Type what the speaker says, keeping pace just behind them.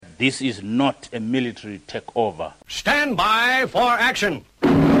This is not a military takeover. Stand by for action.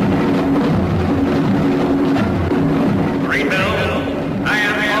 Greenville, I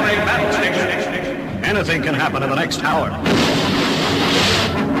am on a battle station. Anything can happen in the next hour.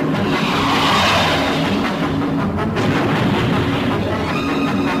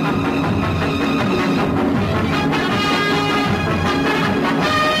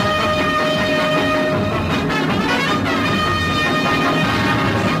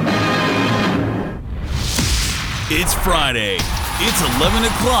 It's Friday, it's 11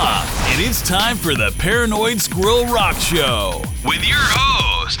 o'clock, and it's time for the Paranoid Squirrel Rock Show with your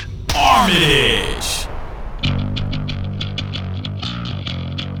host, Armitage.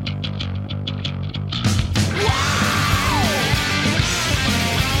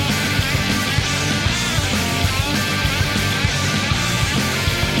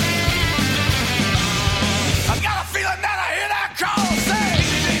 I've got a feeling that I hear that call say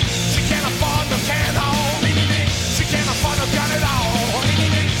she can't afford no can hold. She can't afford no gun at all.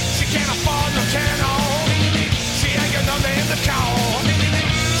 She can't afford no can hold. She ain't got nothing in the call.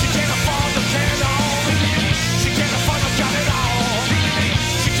 She can't afford no can hold. She can't afford no gun at all.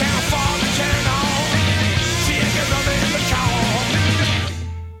 She can't afford no can hold. She ain't got nothing in the call.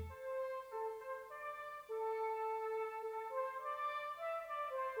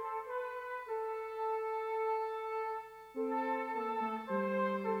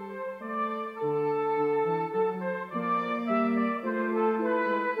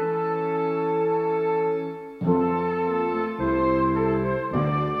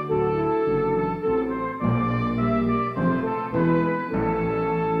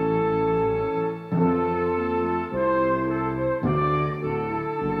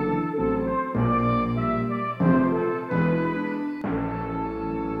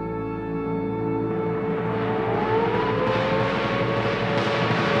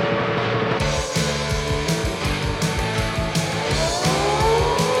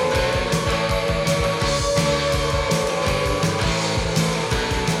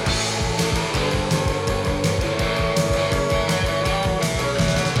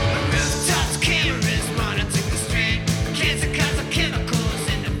 Rooftops, cameras monitoring the street. Cancer cause of chemicals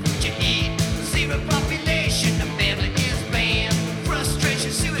in the food you eat. Zero population, the family is banned.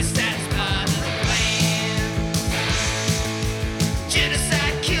 Frustration, suicide is part of the plan.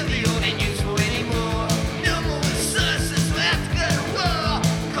 Genocide, kill the old, ain't useful anymore. No more resources, we have to go to war.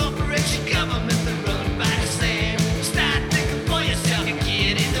 Corporation government, they're run by the same. Start thinking for yourself and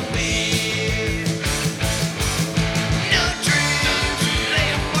get in the way. No dreams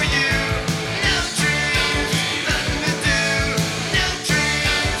left for you. No dreams, nothing to do. No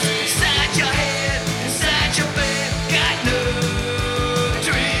dreams inside your head, inside your bed. Got no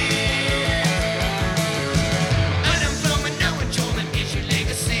dreams. Unemployment, no enjoyment is your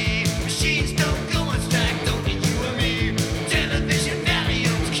legacy. Machines don't go on strike, don't need you or me. Television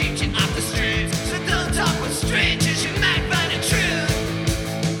values keep you off the streets. So don't talk with strangers, you might find the truth.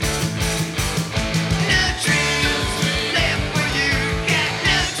 No dreams left for you. Got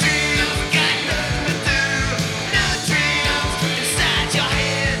no dreams, got nothing to do. No dreams inside your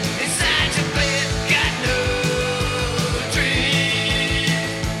head, inside your bed. Got no dreams.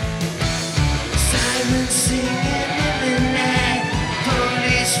 Sirens singing in the night.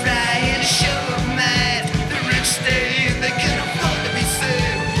 Police riot, a show of might. The rich stay, they can afford to be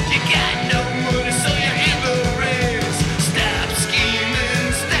saved. You got no money, so you're in the race. Stop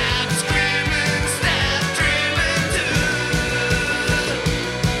scheming, stop screaming, stop dreaming too.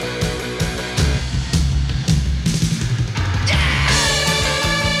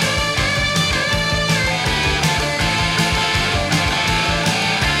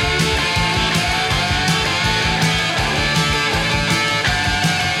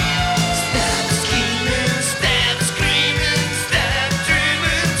 Stop scheming, stop screaming, stop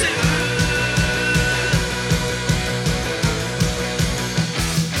dreaming too.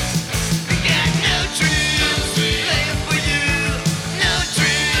 We got no dreams left for you. No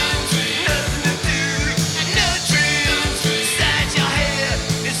dreams, nothing to do. No dreams inside your head,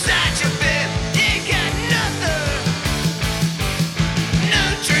 inside your bed. You got nothing. No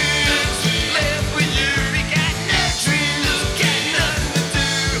dreams left for you. We got no dreams, got nothing to do.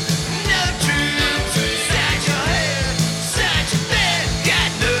 No dreams inside your head, inside your bed.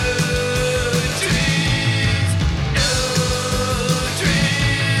 Got no dreams, no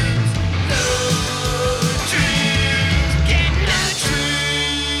dreams, no dreams, got no dreams.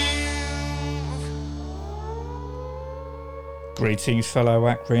 Greetings, fellow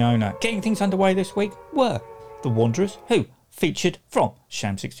Acweorna. Getting things underway this week were The Wanderers, who featured from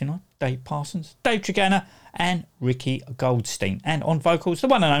Sham 69, Dave Parsons, Dave Trigana, and Ricky Goldstein. And on vocals, the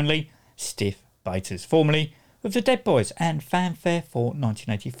one and only Stiff Baiters, formerly of the Dead Boys, and Fanfare for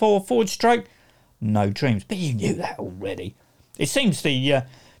 1984 / No Dreams. But you knew that already. It seems the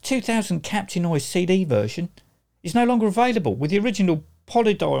 2000 Captain Oi CD version is no longer available, with the original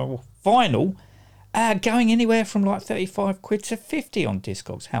Polydor vinyl going anywhere from like 35 quid to 50 on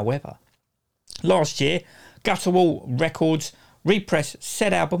Discogs. However, last year, Gutterwall Records repressed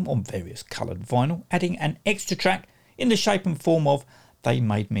said album on various coloured vinyl, adding an extra track in the shape and form of They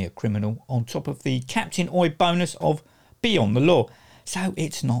Made Me a Criminal on top of the Captain Oi bonus of Beyond the Law. So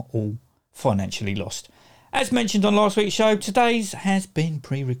it's not all financially lost. As mentioned on last week's show, today's has been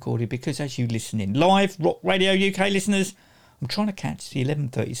pre-recorded because as you listen in live, Rock Radio UK listeners, I'm trying to catch the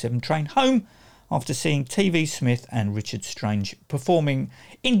 11:37 train home after seeing TV Smith and Richard Strange performing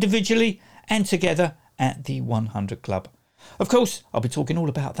individually and together at the 100 Club. Of course, I'll be talking all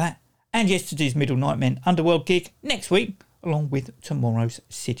about that and yesterday's Middle Nightmen Underworld gig next week, along with tomorrow's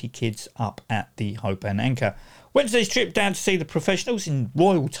City Kids up at the Hope and Anchor. Wednesday's trip down to see the Professionals in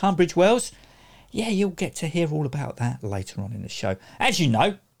Royal Tunbridge Wells. Yeah, you'll get to hear all about that later on in the show. As you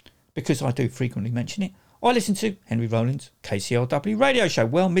know, because I do frequently mention it, I listen to Henry Rollins' KCLW radio show.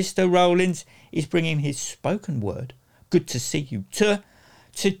 Well, Mr. Rollins is bringing his spoken word, Good to See You tour,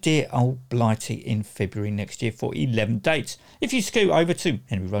 to dear old Blighty in February next year for 11 dates. If you scoot over to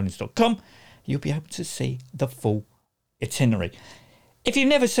henryrollins.com, you'll be able to see the full itinerary. If you've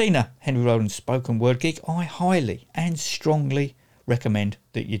never seen a Henry Rollins spoken word gig, I highly and strongly recommend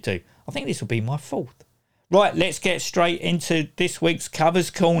that you do. I think this will be my fourth. Right, let's get straight into this week's Covers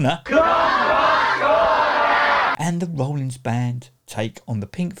Corner. And the Rollins Band take on the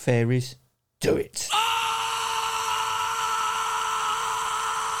Pink Fairies' Do It.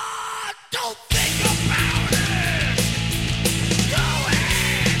 Don't think about it. Do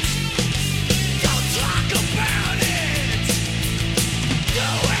it. Don't talk about it. Do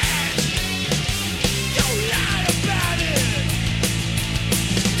it. Don't lie about it.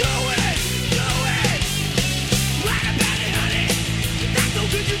 Do it. Do it. Lie about it, honey. That's no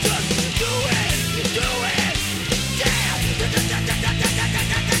good. You just do it. Do it. Yeah. Do it. Do it.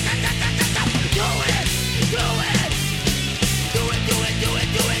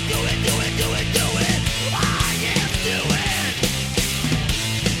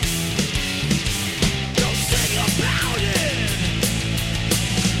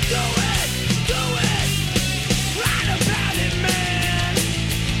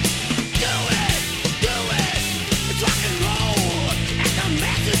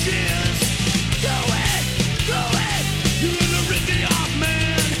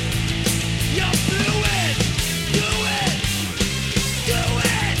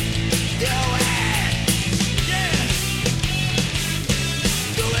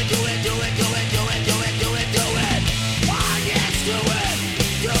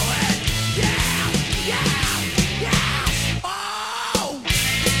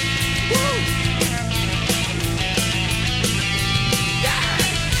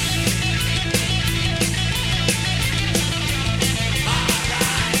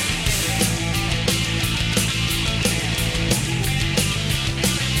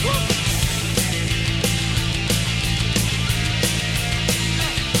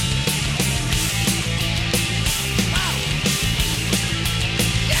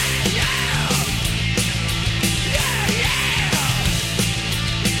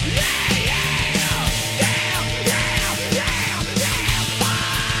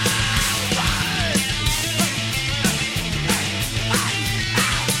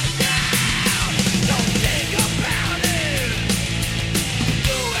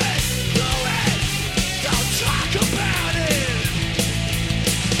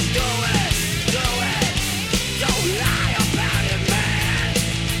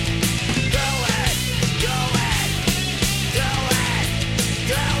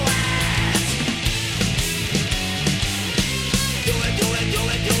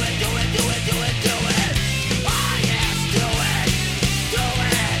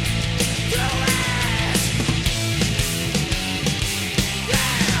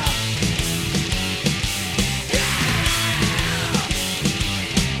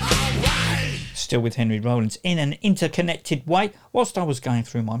 Still with Henry Rollins in an interconnected way. Whilst I was going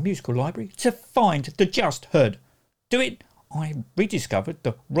through my musical library to find the just heard Do It, I rediscovered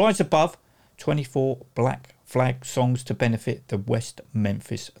the Rise Above 24 Black Flag songs to benefit the West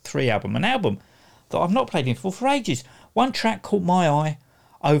Memphis 3 album, an album that I've not played in for ages. One track caught my eye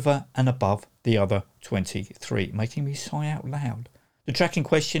over and above the other 23, making me sigh out loud. The track in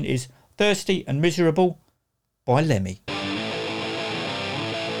question is Thirsty and Miserable by Lemmy.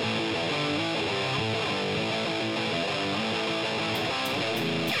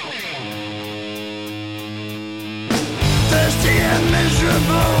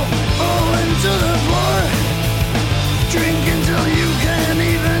 miserable, falling to the floor. Drink until you can't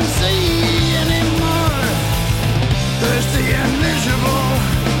even see anymore. Thirsty and miserable,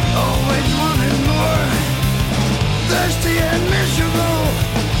 always wanting more. Thirsty and miserable,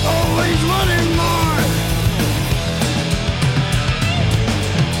 always wanting more.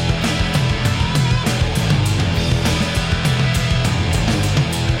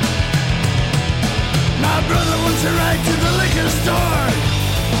 My brother wants to ride to the liquor store.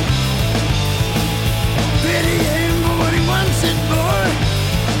 Pity him for what he wants it for.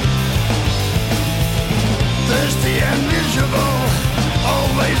 Thirsty and miserable,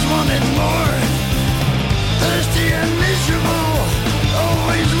 always wanting more. Thirsty and miserable,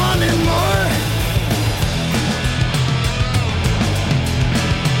 always wanting more.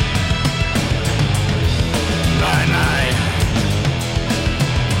 Night night.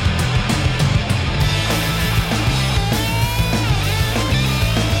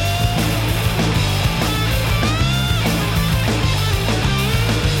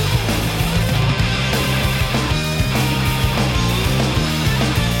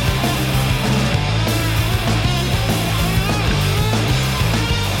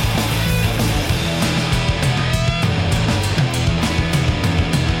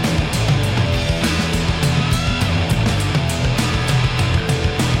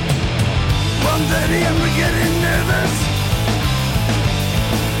 I'm getting nervous.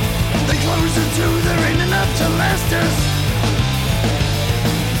 They close the two, there ain't enough to last us.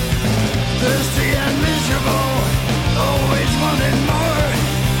 Thirsty and miserable, always wanting more.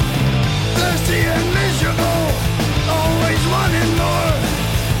 Thirsty and miserable, always wanting more.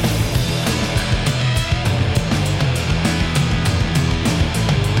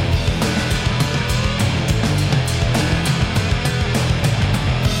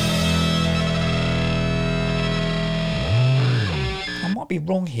 Be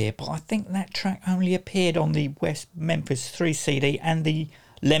wrong here, but I think that track only appeared on the West Memphis 3 CD and the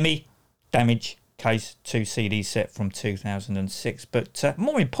Lemmy Damage Case 2 CD set from 2006. But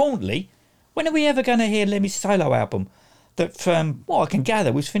more importantly, when are we ever going to hear Lemmy's solo album that, from what I can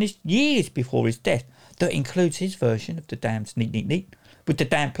gather, was finished years before his death, that includes his version of the Damned's Neat Neat Neat, with the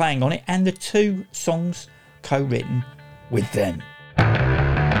Damned playing on it, and the 2 songs co-written with them?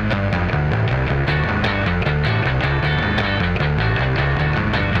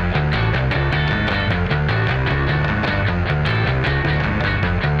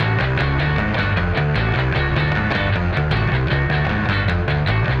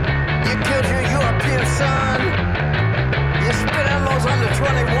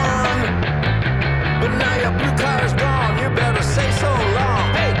 Say so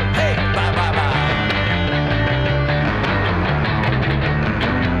long. Hey, hey, bye, bye, bye.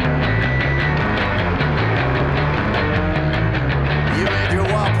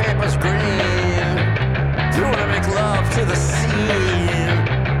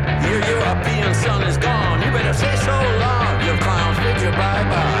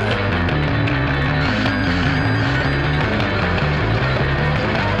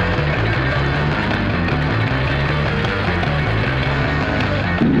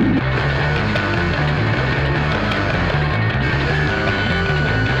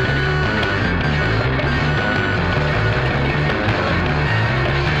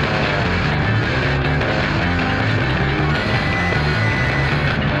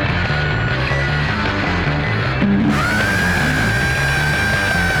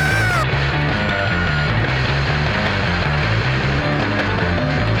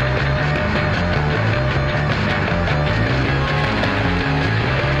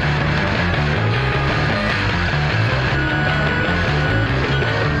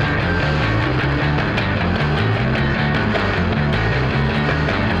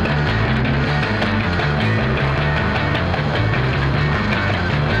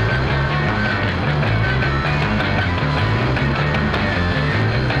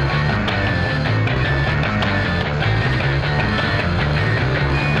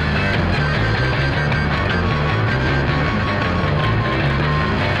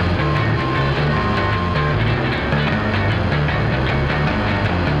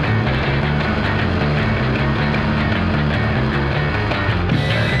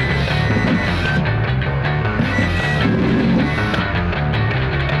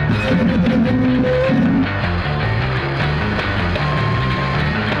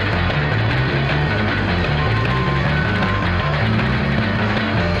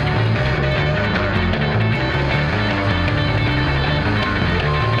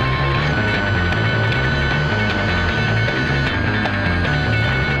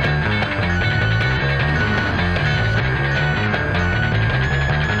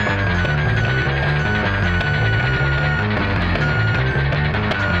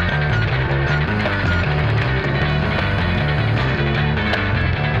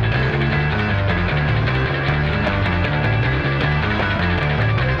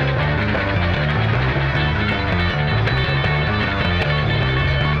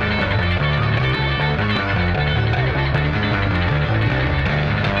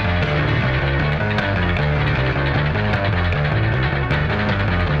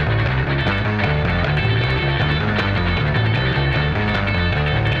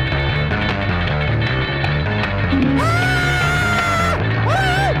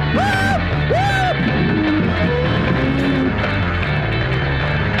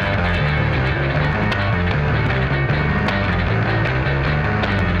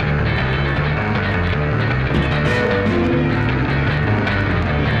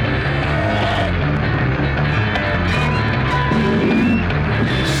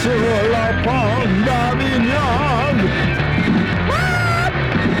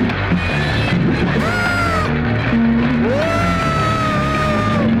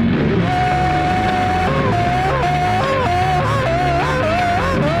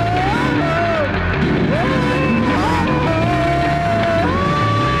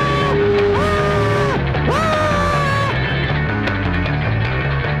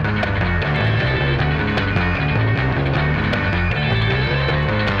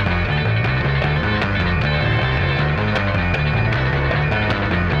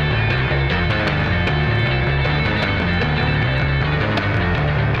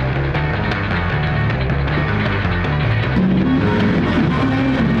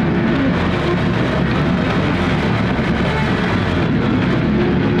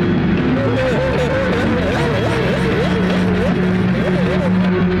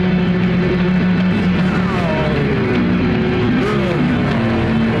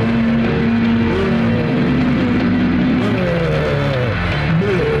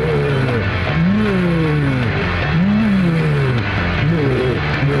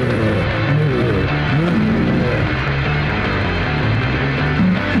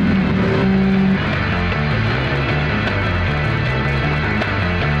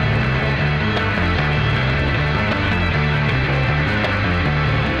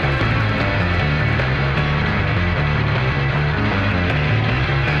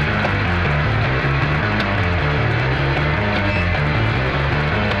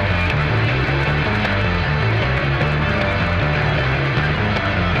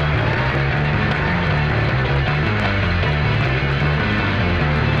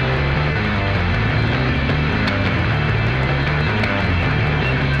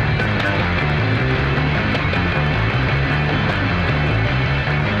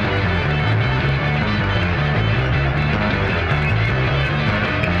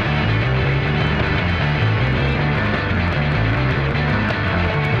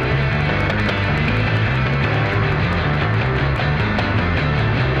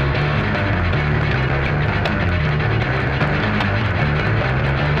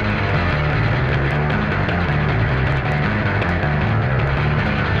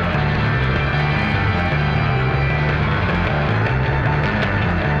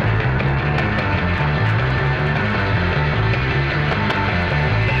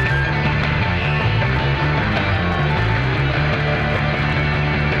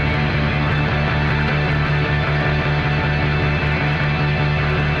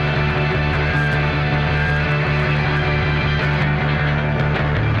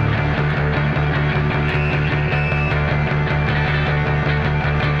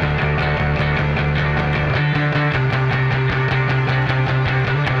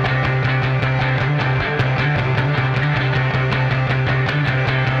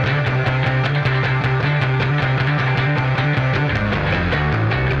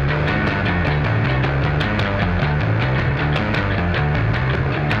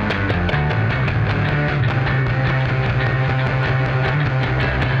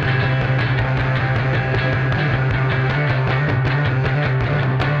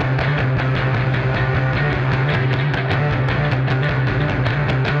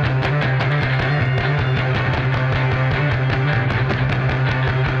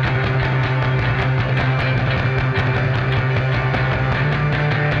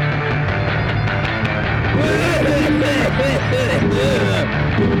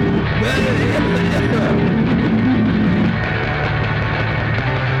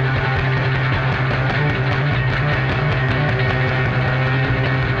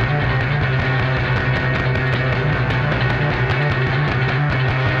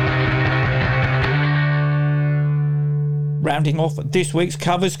 Rounding off this week's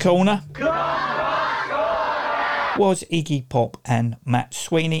Covers Corner was Iggy Pop and Matt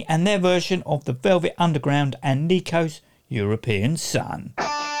Sweeny and their version of the Velvet Underground and Nico's European Sun.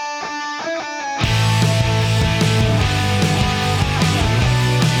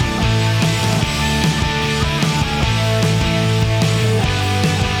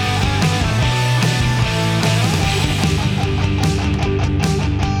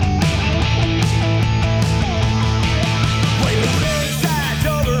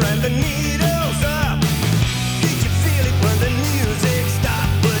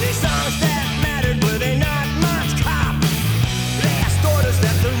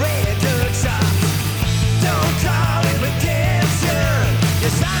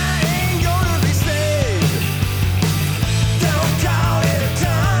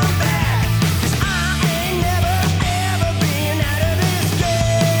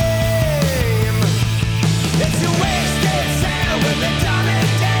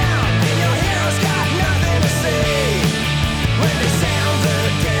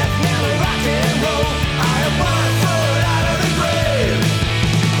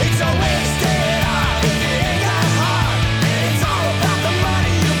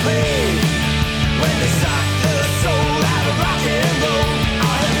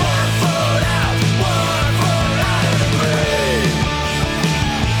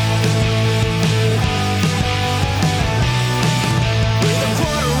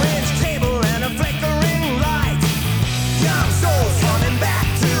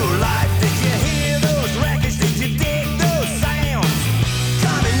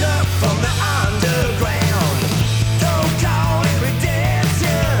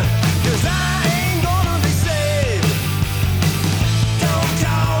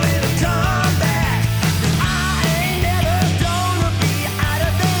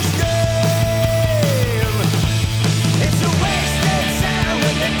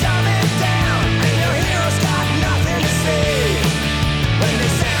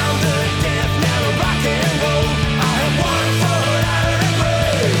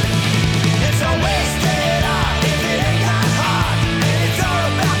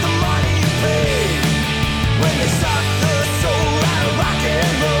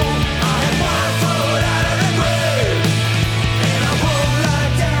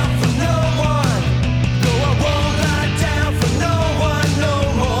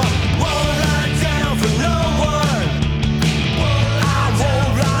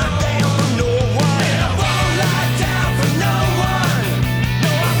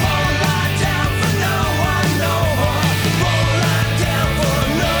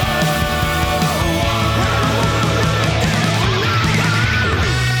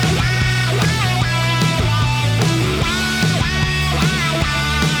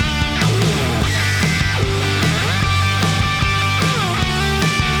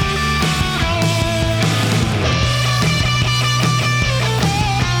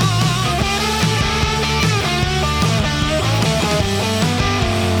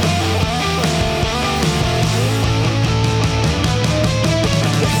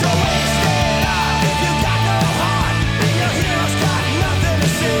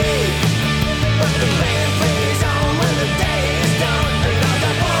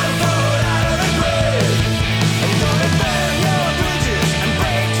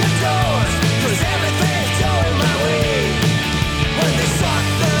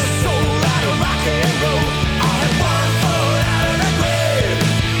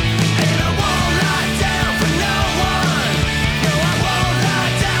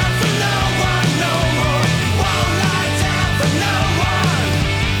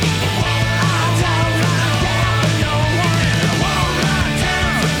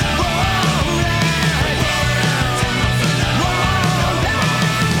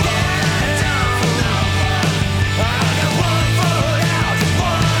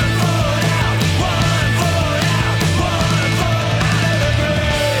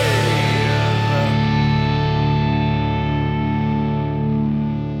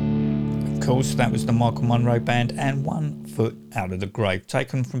 course, that was the Michael Monroe Band and 1 Foot Out of the Grave,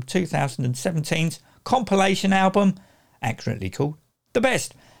 taken from 2017's compilation album, accurately called The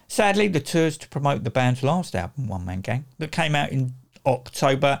Best. Sadly, the tours to promote the band's last album, One Man Gang, that came out in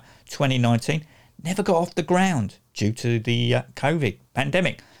October 2019, never got off the ground due to the COVID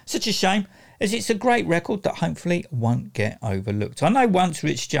pandemic. Such a shame. as it's a great record that hopefully won't get overlooked. I know once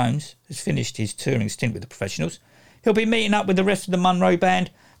Rich Jones has finished his touring stint with the Professionals, he'll be meeting up with the rest of the Monroe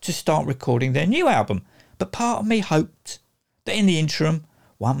band to start recording their new album. But part of me hoped that in the interim,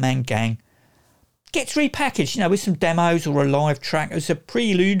 One Man Gang gets repackaged, with some demos or a live track as a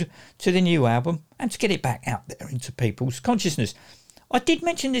prelude to the new album and to get it back out there into people's consciousness. I did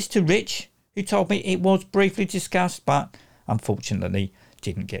mention this to Rich, who told me it was briefly discussed, but unfortunately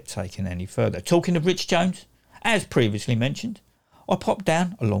didn't get taken any further. Talking of Rich Jones, as previously mentioned, I popped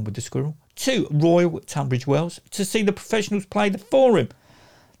down, along with the Squirrel, to Royal Tunbridge Wells to see the Professionals play the Forum.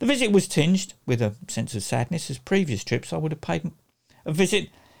 The visit was tinged with a sense of sadness, as previous trips I would have paid a visit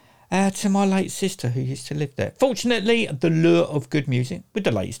to my late sister who used to live there. Fortunately, the lure of good music, with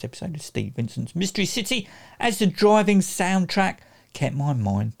the latest episode of Steve Vincent's Mystery City as the driving soundtrack, kept my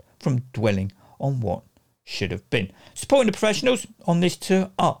mind from dwelling on what should have been. Supporting the Professionals on this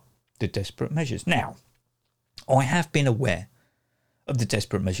tour are the Desperate Measures. Now, I have been aware of the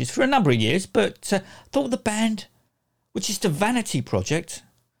Desperate Measures for a number of years, but thought the band, which is the Vanity project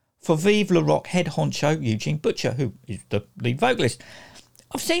for Vive Le Rock head honcho Eugene Butcher, who is the lead vocalist.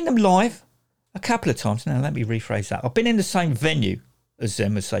 I've seen them live a couple of times. Now, let me rephrase that. I've been in the same venue as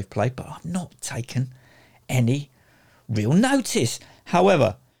them as they've played, but I've not taken any real notice.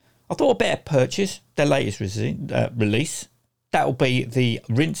 However, I thought I'd better purchase their latest release. That'll be the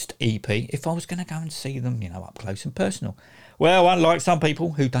Rinsed EP if I was going to go and see them, up close and personal. Well, unlike some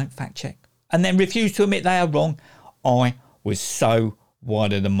people who don't fact check and then refuse to admit they are wrong, I was so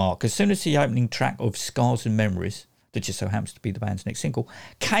wide of the mark. As soon as the opening track of Scars and Memories, that just so happens to be the band's next single,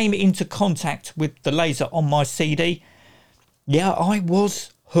 came into contact with the laser on my CD, I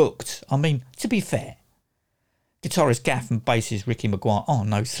was hooked. I mean, to be fair, guitarist Gaff and bassist Ricky Maguire are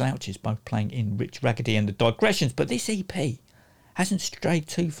no slouches, both playing in Rich Raggedy and the Digressions, but this EP hasn't strayed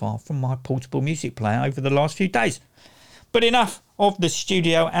too far from my portable music player over the last few days. But enough of the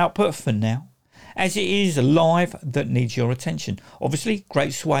studio output for now, as it is live that needs your attention. Obviously,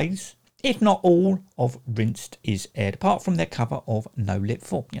 great swathes, if not all, of Rinsed is aired, apart from their cover of No Lip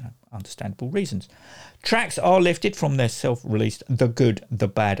For, understandable reasons. Tracks are lifted from their self-released The Good, The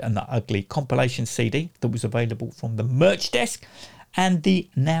Bad and The Ugly compilation CD that was available from the merch desk, and the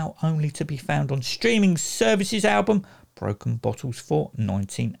now only to be found on streaming services album Broken Bottles for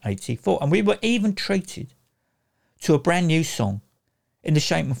 1984. And we were even treated to a brand new song in the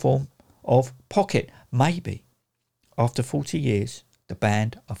shape and form of Pocket. Maybe after 40 years the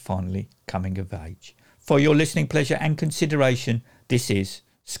band are finally coming of age. For your listening pleasure and consideration, this is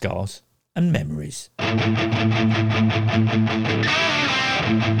Scars and Memories. The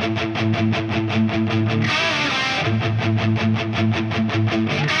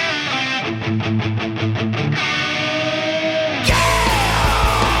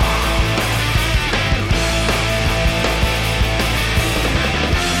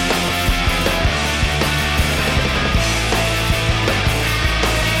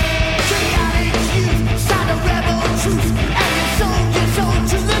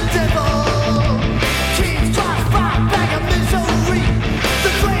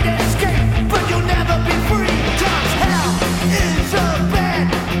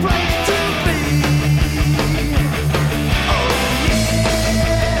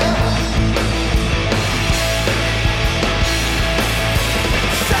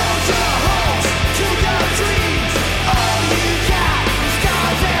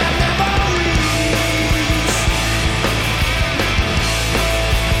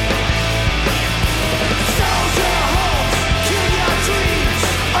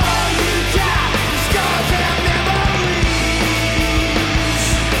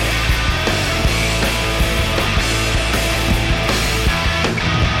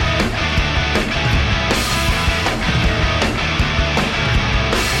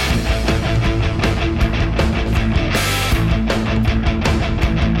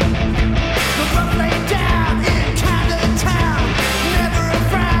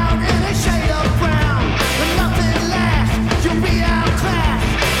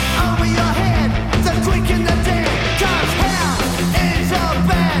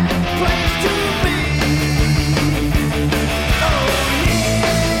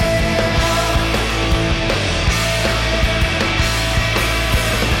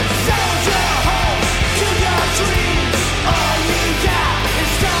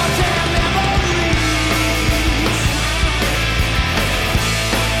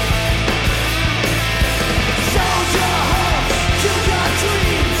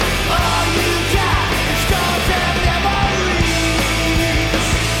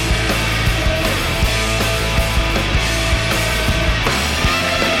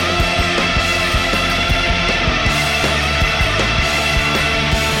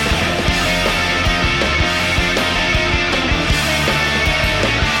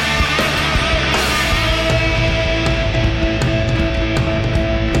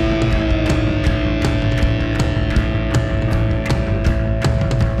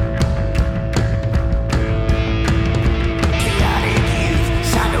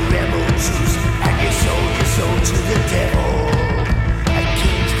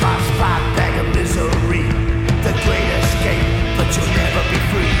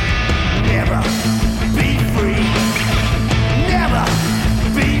never be free. Never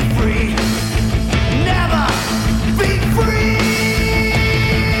be free. Never be free.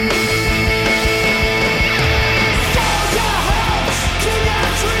 Sold your hopes to your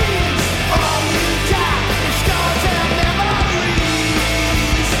dreams. All you got is scars and memories.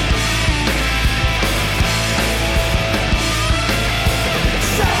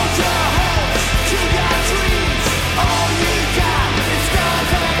 Sold your hopes to your dreams. All you got is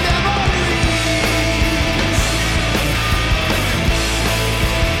scars and memories.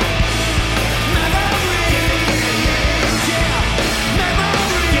 Memories, yeah.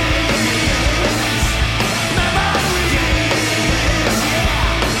 Memories. Memories, yeah.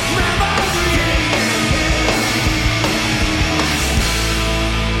 Memories.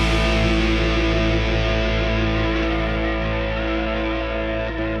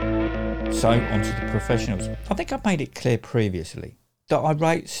 So, on to the professionals. I think I've made it clear previously that I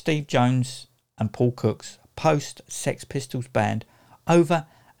rate Steve Jones and Paul Cook's post-Sex Pistols band over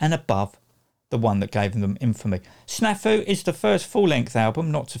and above the one that gave them infamy. SNAFU is the first full-length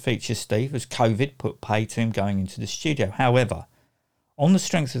album not to feature Steve, as COVID put pay to him going into the studio. However, on the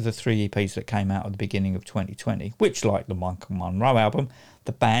strength of the 3 EPs that came out at the beginning of 2020, which, like the Monroe album,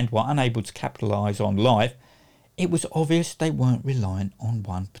 the band were unable to capitalise on live, it was obvious they weren't relying on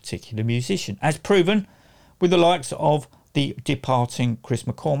one particular musician, as proven with the likes of the departing Chris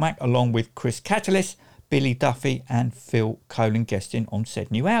McCormack, along with Chris Catalyst, Billy Duffy and Phil Collen guesting on said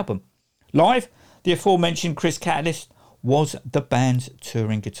new album. Live, the aforementioned Chris Catalyst was the band's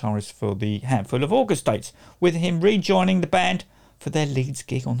touring guitarist for the handful of August dates, with him rejoining the band for their Leeds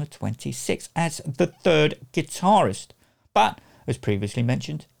gig on the 26th as the third guitarist. But, as previously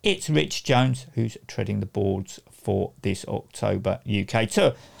mentioned, it's Rich Jones who's treading the boards for this October UK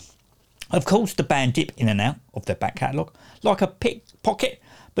tour. Of course, the band dip in and out of their back catalogue like a pickpocket,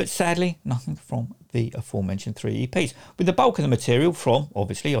 but sadly nothing from the aforementioned 3 EPs, with the bulk of the material from,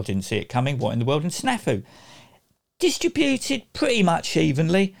 obviously I Didn't See It Coming, What in the World and SNAFU, distributed pretty much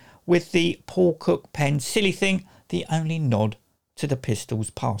evenly, with the Paul Cook penned Silly Thing the only nod to the Pistols'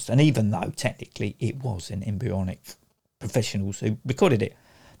 past, and even though technically it was an embryonic professionals who recorded it.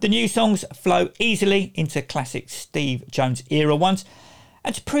 The new songs flow easily into classic Steve Jones era ones,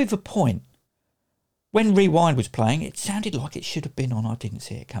 and to prove a point, when Rewind was playing, it sounded like it should have been on I Didn't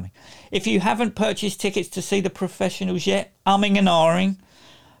See It Coming. If you haven't purchased tickets to see the professionals yet, umming and ahhing,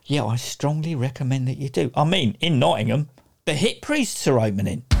 yeah, I strongly recommend that you do. I mean, in Nottingham, the Hit Priests are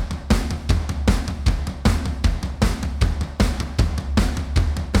opening.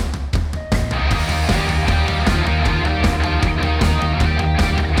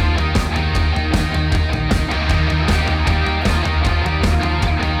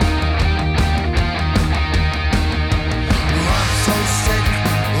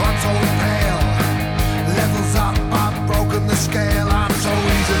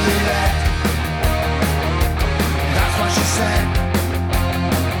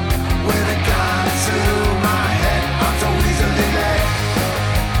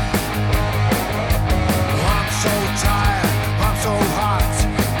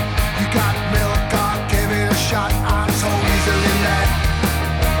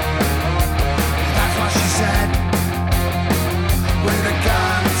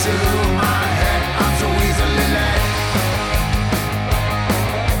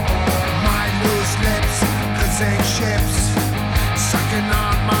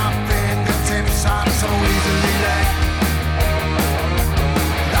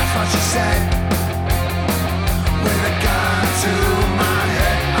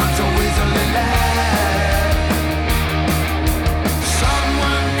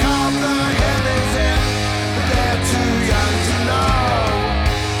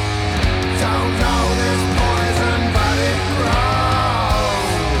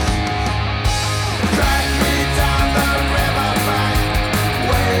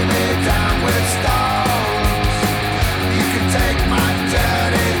 Take my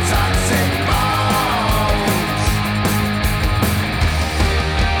dirty toxic body.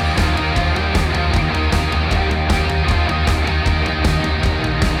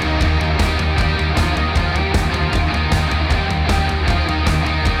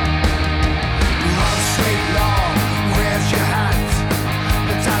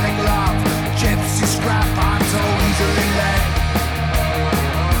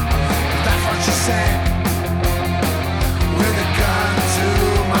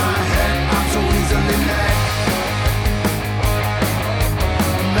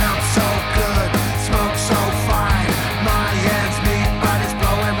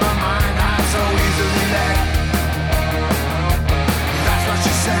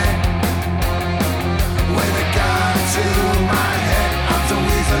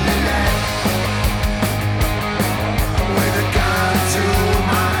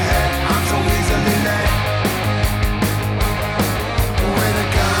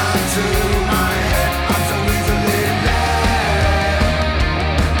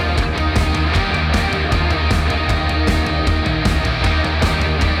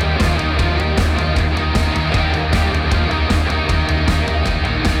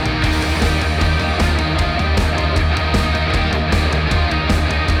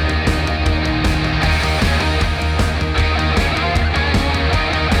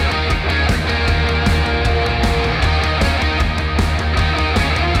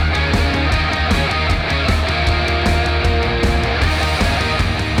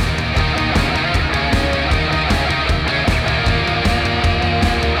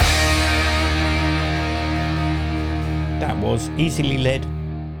 easily led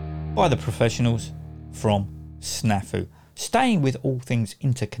by the professionals from SNAFU. Staying with all things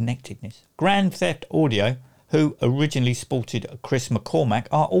interconnectedness, Grand Theft Audio, who originally sported Chris McCormack,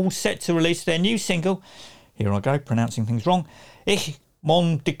 are all set to release their new single, here I go, pronouncing things wrong, Ich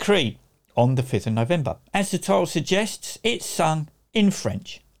Mon Decree, on the 5th of November. As the title suggests, it's sung in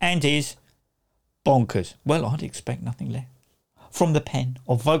French and is bonkers. Well, I'd expect nothing less. From the pen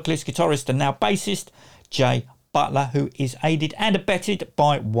of vocalist, guitarist and now bassist Jay Butler, who is aided and abetted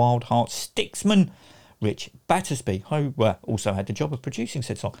by Wildheart Sticksman Rich Battersby, who also had the job of producing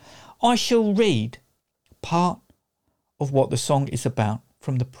said song. I shall read part of what the song is about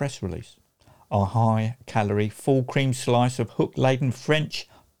from the press release. A high-calorie, full-cream slice of hook-laden French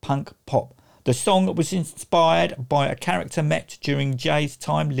punk pop. The song was inspired by a character met during Jay's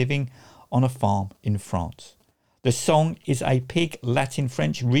time living on a farm in France. The song is a pig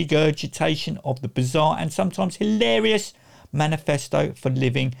Latin-French regurgitation of the bizarre and sometimes hilarious manifesto for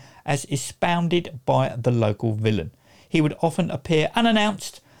living as expounded by the local villain. He would often appear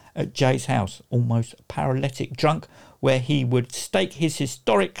unannounced at Jay's house, almost paralytic drunk, where he would stake his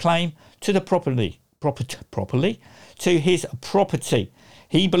historic claim to the property.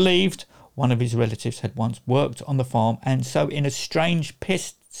 He believed one of his relatives had once worked on the farm, and so in a strange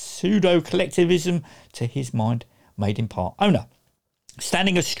pissed pseudo-collectivism to his mind made him part owner.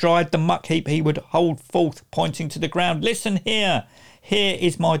 Standing astride the muck heap, he would hold forth, pointing to the ground. Listen here. Here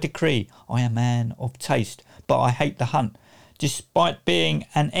is my decree. I am a man of taste, but I hate the hunt. Despite being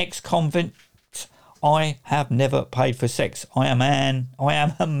an ex-convict, I have never paid for sex. I am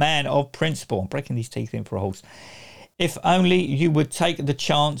a man of principle. I'm breaking these teeth in for a horse. If only you would take the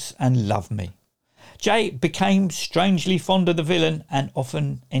chance and love me. Jay became strangely fond of the villain and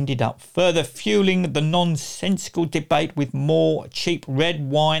often ended up further fueling the nonsensical debate with more cheap red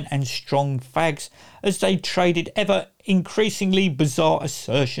wine and strong fags as they traded ever increasingly bizarre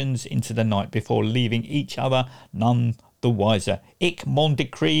assertions into the night before leaving each other none the wiser. Ich Mon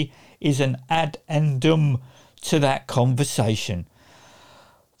Decree is an addendum to that conversation.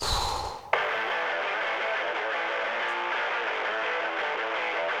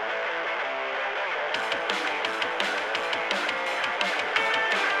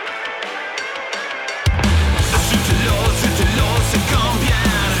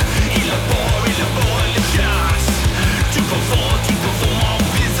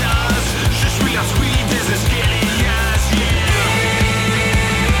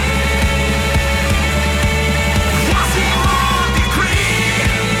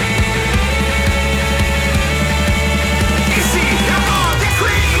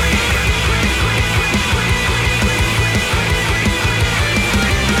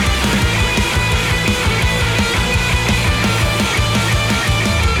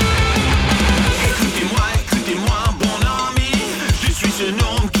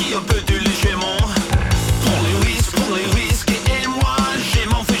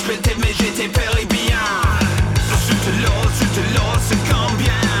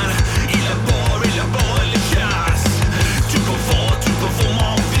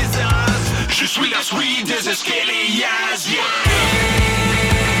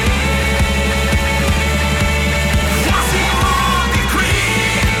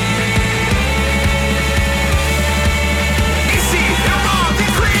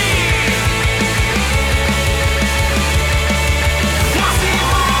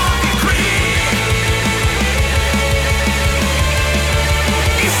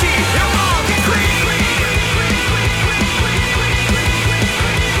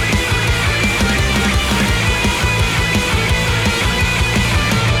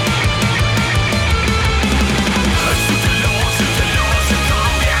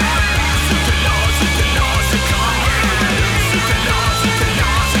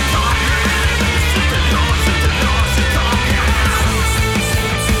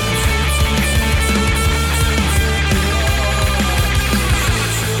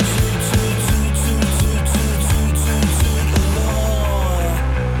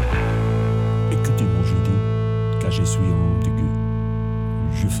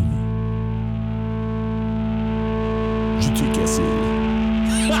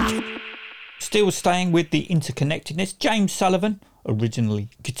 Still staying with the interconnectedness, James Sullivan, originally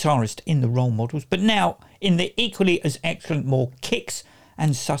guitarist in the Role Models, but now in the equally as excellent more kicks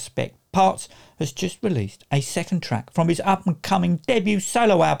and suspect parts, has just released a second track from his up-and-coming debut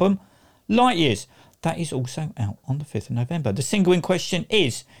solo album, Light Years. That is also out on the 5th of November. The single in question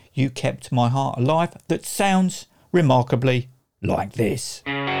is You Kept My Heart Alive, that sounds remarkably like this.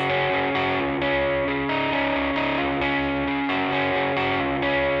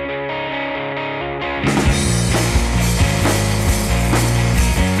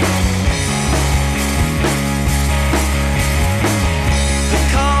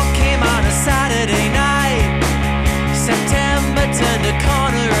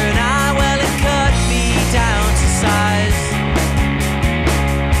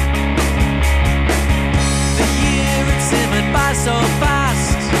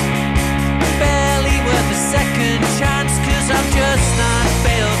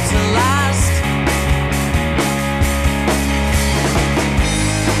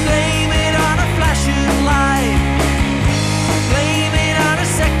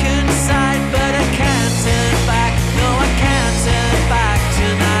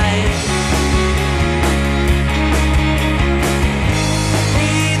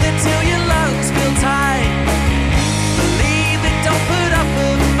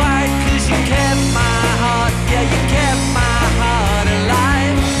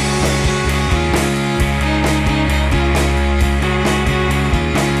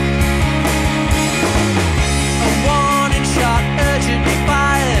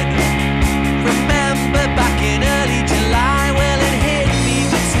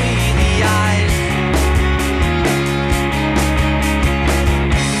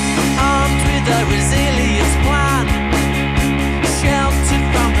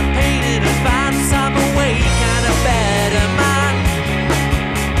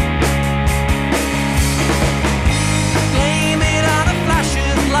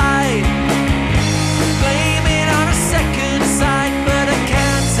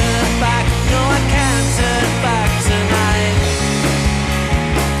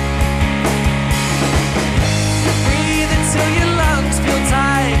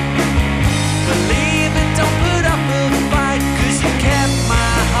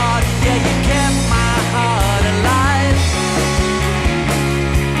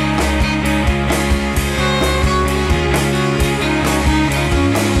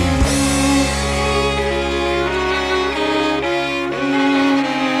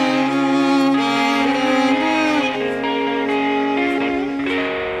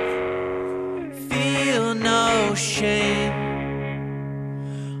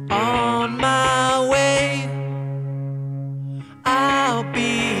 On my way, I'll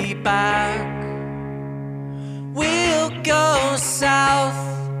be back. We'll go south,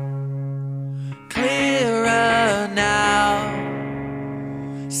 clearer now,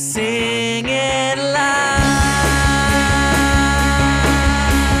 singing loud.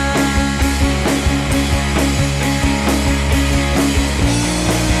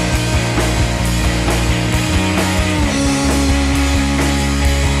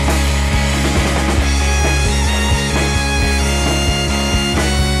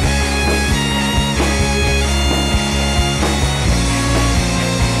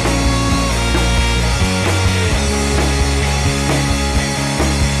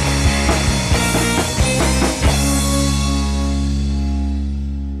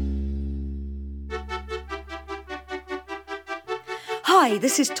 Hi,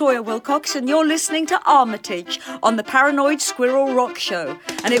 this is Toya Wilcox and you're listening to Armitage on the Paranoid Squirrel Rock Show.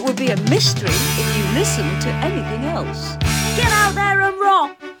 And it would be a mystery if you listened to anything else. Get out there and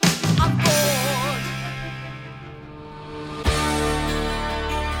rock! I'm bored!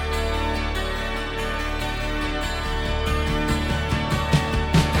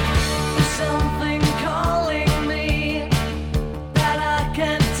 There's something calling me that I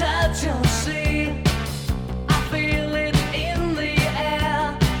can't touch or see. I feel it in the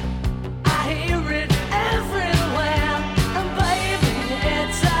air, I hear it everywhere, and baby,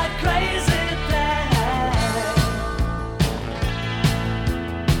 it's a crazy thing.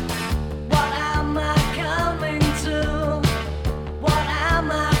 What am I coming to? What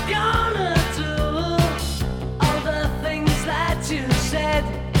am I gonna do? All the things that you said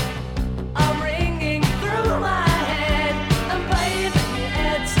are ringing through my head, and baby,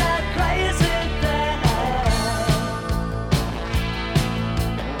 it's a crazy thing.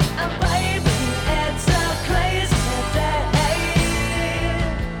 And baby, it's a crazy day.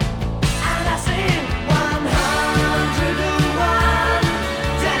 And I see 101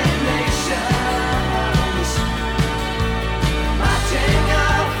 detonations marching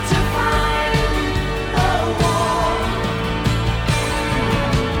up to find a war.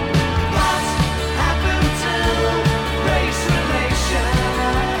 What happened to race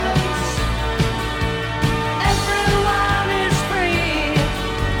relations? Everyone is free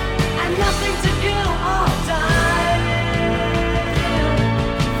and nothing to kill or die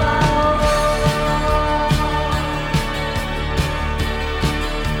for.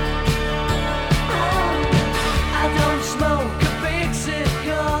 I don't smoke a big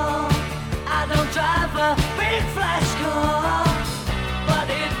cigar, I don't drive a big flash car, but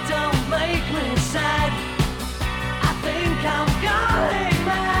it don't make me sad. I think I'm going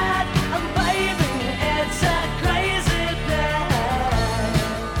mad, and baby, it's a crazy day.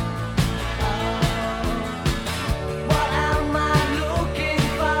 What am I looking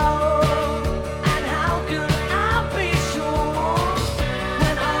for? And how could I be sure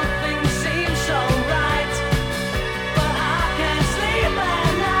when all things seem so right? But I can't sleep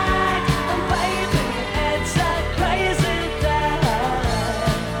at night, and baby, it's a crazy day.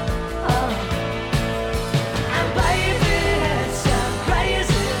 And baby, it's a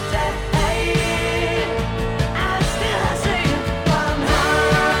crazy day. And still I see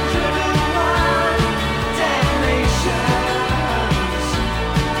 101 detonations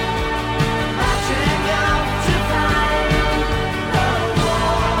marching up to find a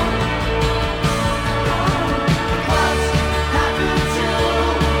war. What happened to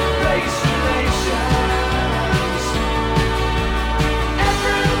race relations?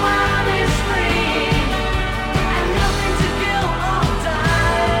 Everyone is free and nothing to kill or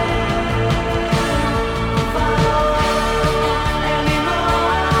die for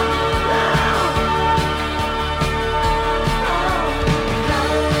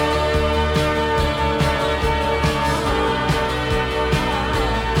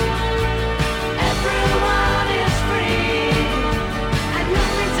Everyone is free and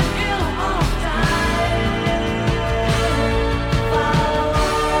nothing to kill or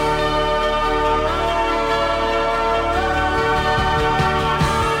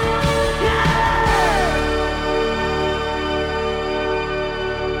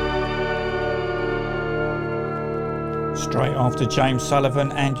Straight after James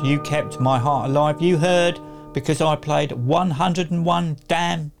Sullivan and You Kept My Heart Alive, you heard Because I Played 101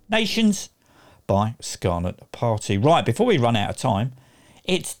 Damnations by Scarlet Party. Right, before we run out of time,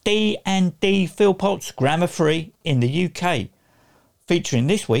 it's D&D Philpot's Grammar Free in the UK, featuring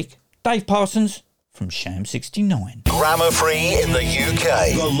this week Dave Parsons from Sham 69. Grammar Free in the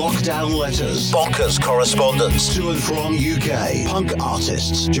UK. The Lockdown Letters. Bonkers correspondence. To and from UK punk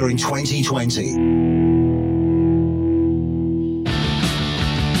artists during 2020.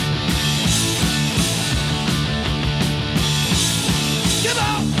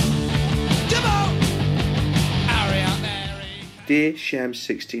 Dear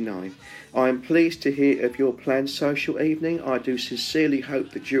Sham69, I am pleased to hear of your planned social evening. I do sincerely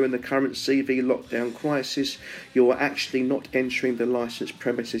hope that during the current CV lockdown crisis you are actually not entering the licensed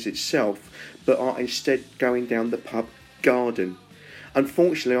premises itself, but are instead going down the pub garden.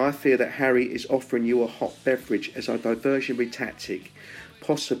 Unfortunately, I fear that Harry is offering you a hot beverage as a diversionary tactic,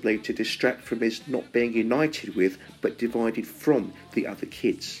 possibly to distract from his not being united with but divided from the other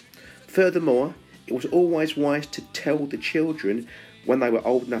kids. Furthermore, it was always wise to tell the children, when they were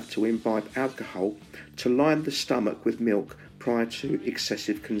old enough to imbibe alcohol, to line the stomach with milk prior to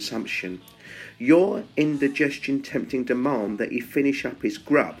excessive consumption. Your indigestion tempting demand that he finish up his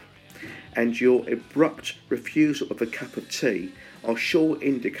grub and your abrupt refusal of a cup of tea are sure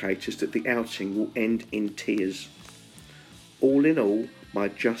indicators that the outing will end in tears. All in all, my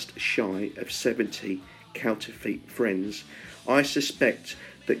just shy of 70 counterfeit friends, I suspect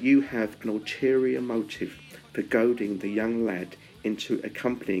that you have an ulterior motive for goading the young lad into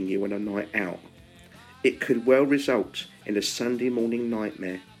accompanying you on a night out. It could well result in a Sunday morning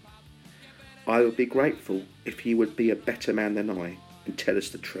nightmare. I would be grateful if you would be a better man than I and tell us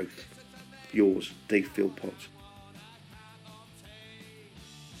the truth. Yours, D. Philpot.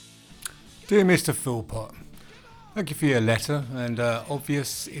 Dear Mr. Philpot, thank you for your letter and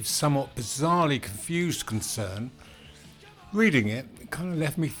obvious, if somewhat bizarrely confused concern. Reading it kind of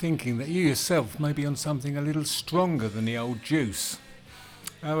left me thinking that you yourself may be on something a little stronger than the old juice.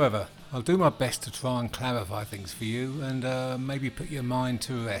 However, I'll do my best to try and clarify things for you and maybe put your mind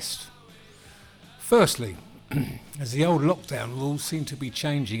to rest. Firstly, as the old lockdown rules seem to be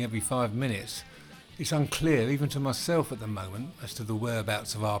changing every 5 minutes, it's unclear even to myself at the moment as to the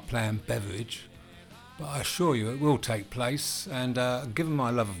whereabouts of our planned beverage. But I assure you it will take place, and given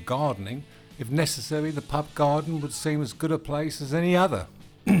my love of gardening, if necessary, the pub garden would seem as good a place as any other.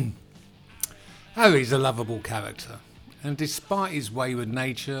 Harry's a lovable character, and despite his wayward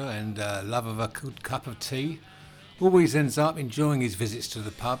nature and love of a good cup of tea, always ends up enjoying his visits to the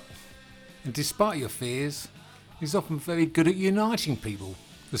pub. And despite your fears, he's often very good at uniting people.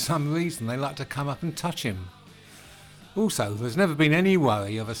 For some reason, they like to come up and touch him. Also, there's never been any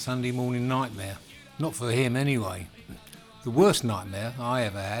worry of a Sunday morning nightmare. Not for him, anyway. The worst nightmare I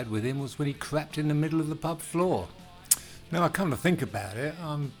ever had with him was when he crapped in the middle of the pub floor. Now I come to think about it,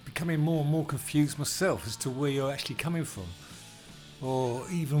 I'm becoming more and more confused myself as to where you're actually coming from, or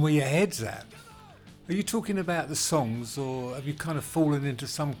even where your head's at. Are you talking about the songs, or have you kind of fallen into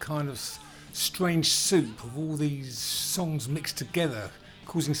some kind of strange soup of all these songs mixed together,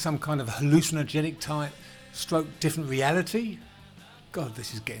 causing some kind of hallucinogenic type stroke different reality? God,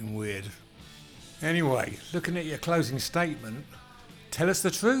 this is getting weird. Anyway, looking at your closing statement, tell us the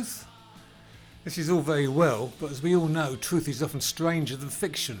truth. This is all very well, but as we all know, truth is often stranger than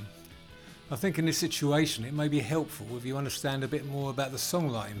fiction. I think in this situation it may be helpful if you understand a bit more about the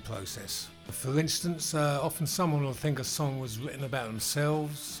songwriting process. For instance, often someone will think a song was written about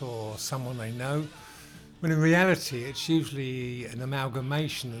themselves or someone they know, when in reality it's usually an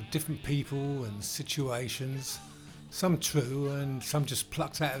amalgamation of different people and situations, some true and some just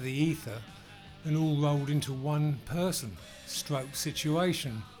plucked out of the ether, and all rolled into one person, stroke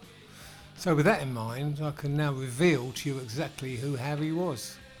situation. So with that in mind, I can now reveal to you exactly who Harry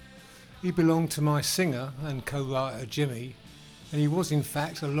was. He belonged to my singer and co-writer Jimmy, and he was in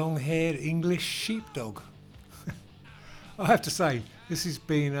fact a long-haired English sheepdog. I have to say, this has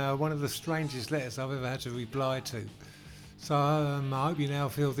been one of the strangest letters I've ever had to reply to. So I hope you now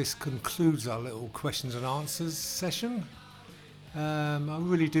feel this concludes our little questions and answers session. I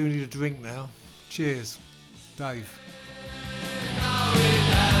really do need a drink now. Cheers, Dave.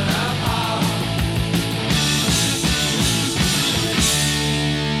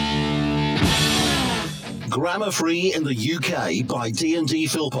 Grammar Free in the UK by D&D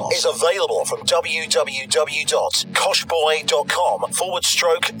Philpot is available from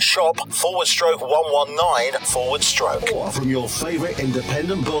www.koshboy.com/shop/119/. or from your favourite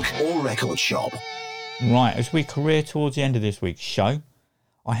independent book or record shop. Right, as we career towards the end of this week's show,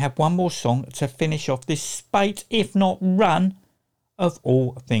 I have one more song to finish off this spate, if not run, of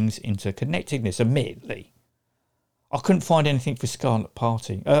all things interconnectedness, admittedly. I couldn't find anything for Scarlet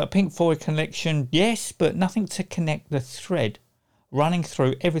Party. A Pink Floyd collection, yes, but nothing to connect the thread running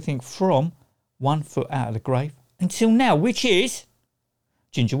through everything from One Foot Out of the Grave until now, which is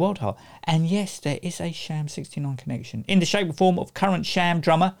Ginger Wildheart. And yes, there is a Sham 69 connection in the shape and form of current Sham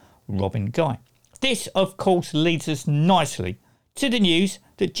drummer Robin Guy. This, of course, leads us nicely to the news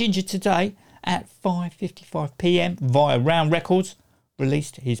that Ginger today at 5:55 p.m. via Round Records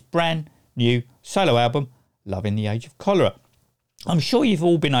released his brand new solo album, Love in the Age of Cholera. I'm sure you've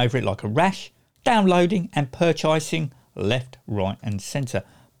all been over it like a rash, downloading and purchasing left, right and centre.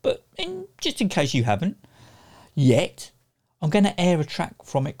 But just in case you haven't yet, I'm going to air a track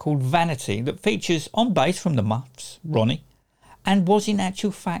from it called Vanity that features on bass from the Muffs, Ronnie, and was in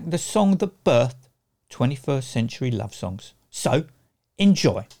actual fact the song that birthed 21st century love songs. So,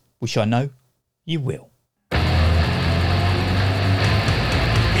 enjoy, which I know you will. It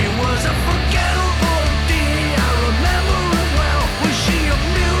was a forgettable day, I remember it well. Was she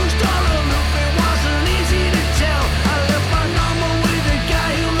amused or aloof? It wasn't easy to tell. I left my number with a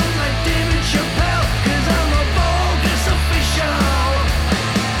guy who looked like David Chappelle, 'cause I'm a bogus official.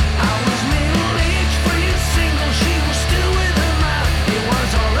 I was middle-aged, free and single, she was still with her man. It was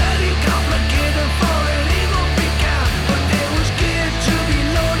already complicated for it even began, but there was gear to be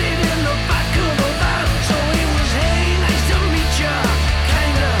loaded in the back of a van. So it was, hey, nice to meet ya,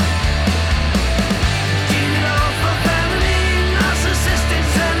 kinda. Did it all for vanity, narcissist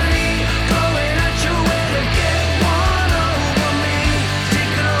insanity, going at your way to get one over me.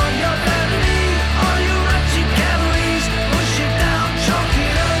 Take it on your vanity, all your empty calories, push it down, chalk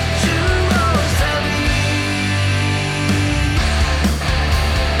it up to Rosalie.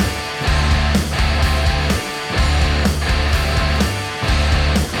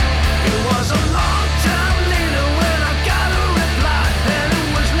 It was a long time later when I got a reply, and it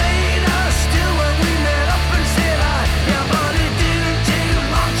was later still when we met up and said hi. Yeah, but it didn't take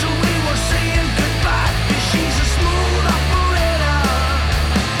long till we were saying goodbye, 'cause she's a smooth operator.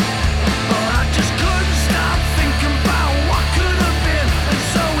 But I just couldn't stop thinking about what could have been, and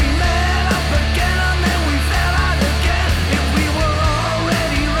so we met up again and then we fell out again. If we were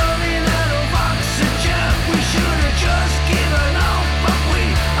already running out of oxygen, we should have just given up, but we,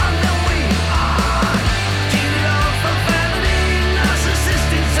 and then we did it all for vanity, narcissist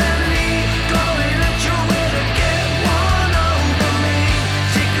insanity, going at your way to get one over me.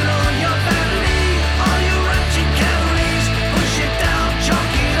 Take it on your vanity, all your empty calories, push it down,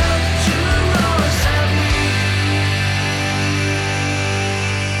 chalk it up to Rosalie.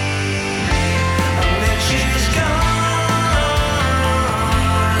 And then she's gone,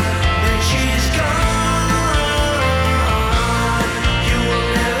 then she's gone. You will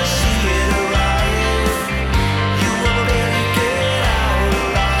never see it arrive. You will barely get out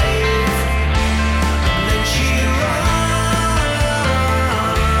alive. And then she runs,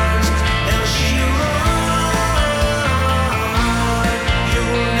 and she runs. You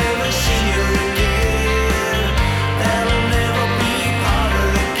will never see her again. That'll never be part of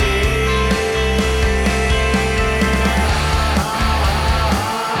the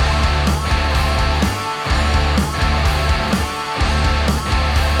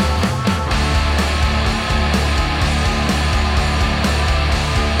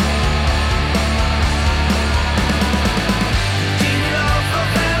Did it all for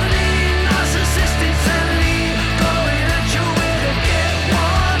vanity, narcissist insanity, going at your way to get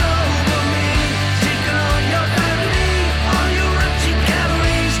one over me. Take it on your vanity, all your empty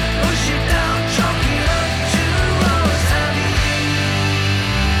calories, push it down, chalk it up to Rosalie.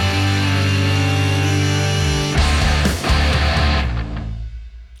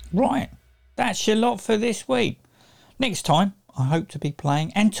 Right, that's your lot for this week. Next time, I hope to be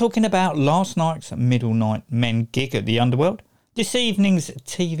playing and talking about last night's Middle Night Men gig at the Underworld, this evening's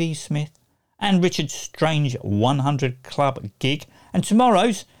TV Smith and Richard Strange 100 Club gig, and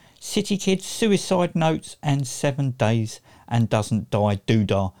tomorrow's City Kids Suicide Notes and 7 Days and Doesn't Die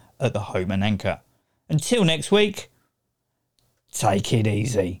Doodah at the Home and Anchor. Until next week, take it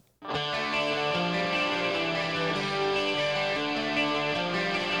easy.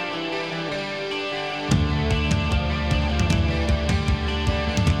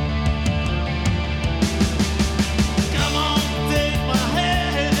 Come on, take my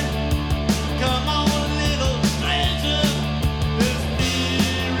hand. Come on, little stranger. This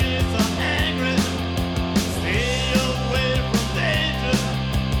spirit so angry. Stay away from danger.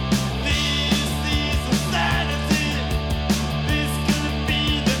 This is insanity. This could be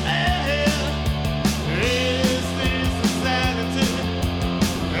the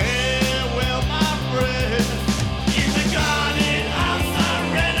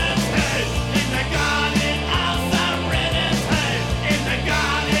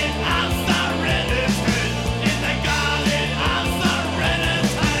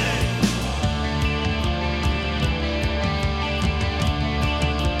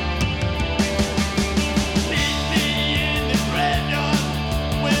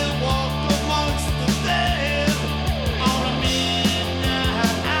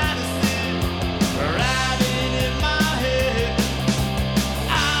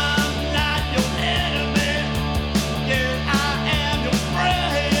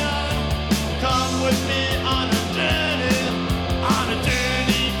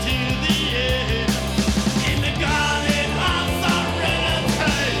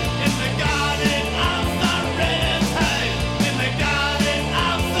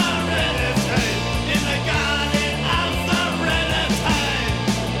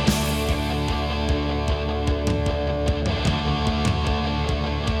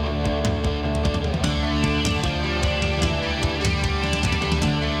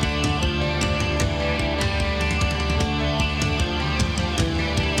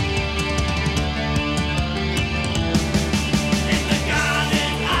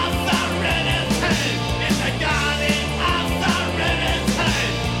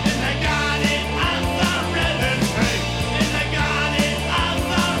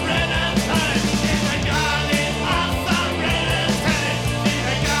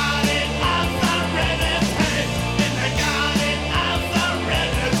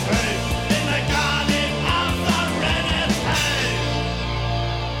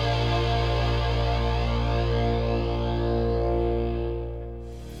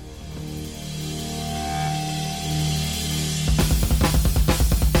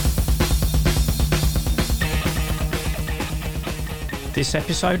This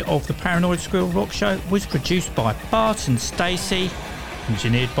episode of the Paranoid Squirrel Rock Show was produced by Bart and Stacey,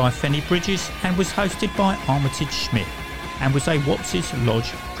 engineered by Fenny Bridges, and was hosted by Armitage Smith, and was a Watts'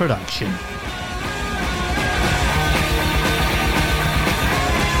 Lodge production.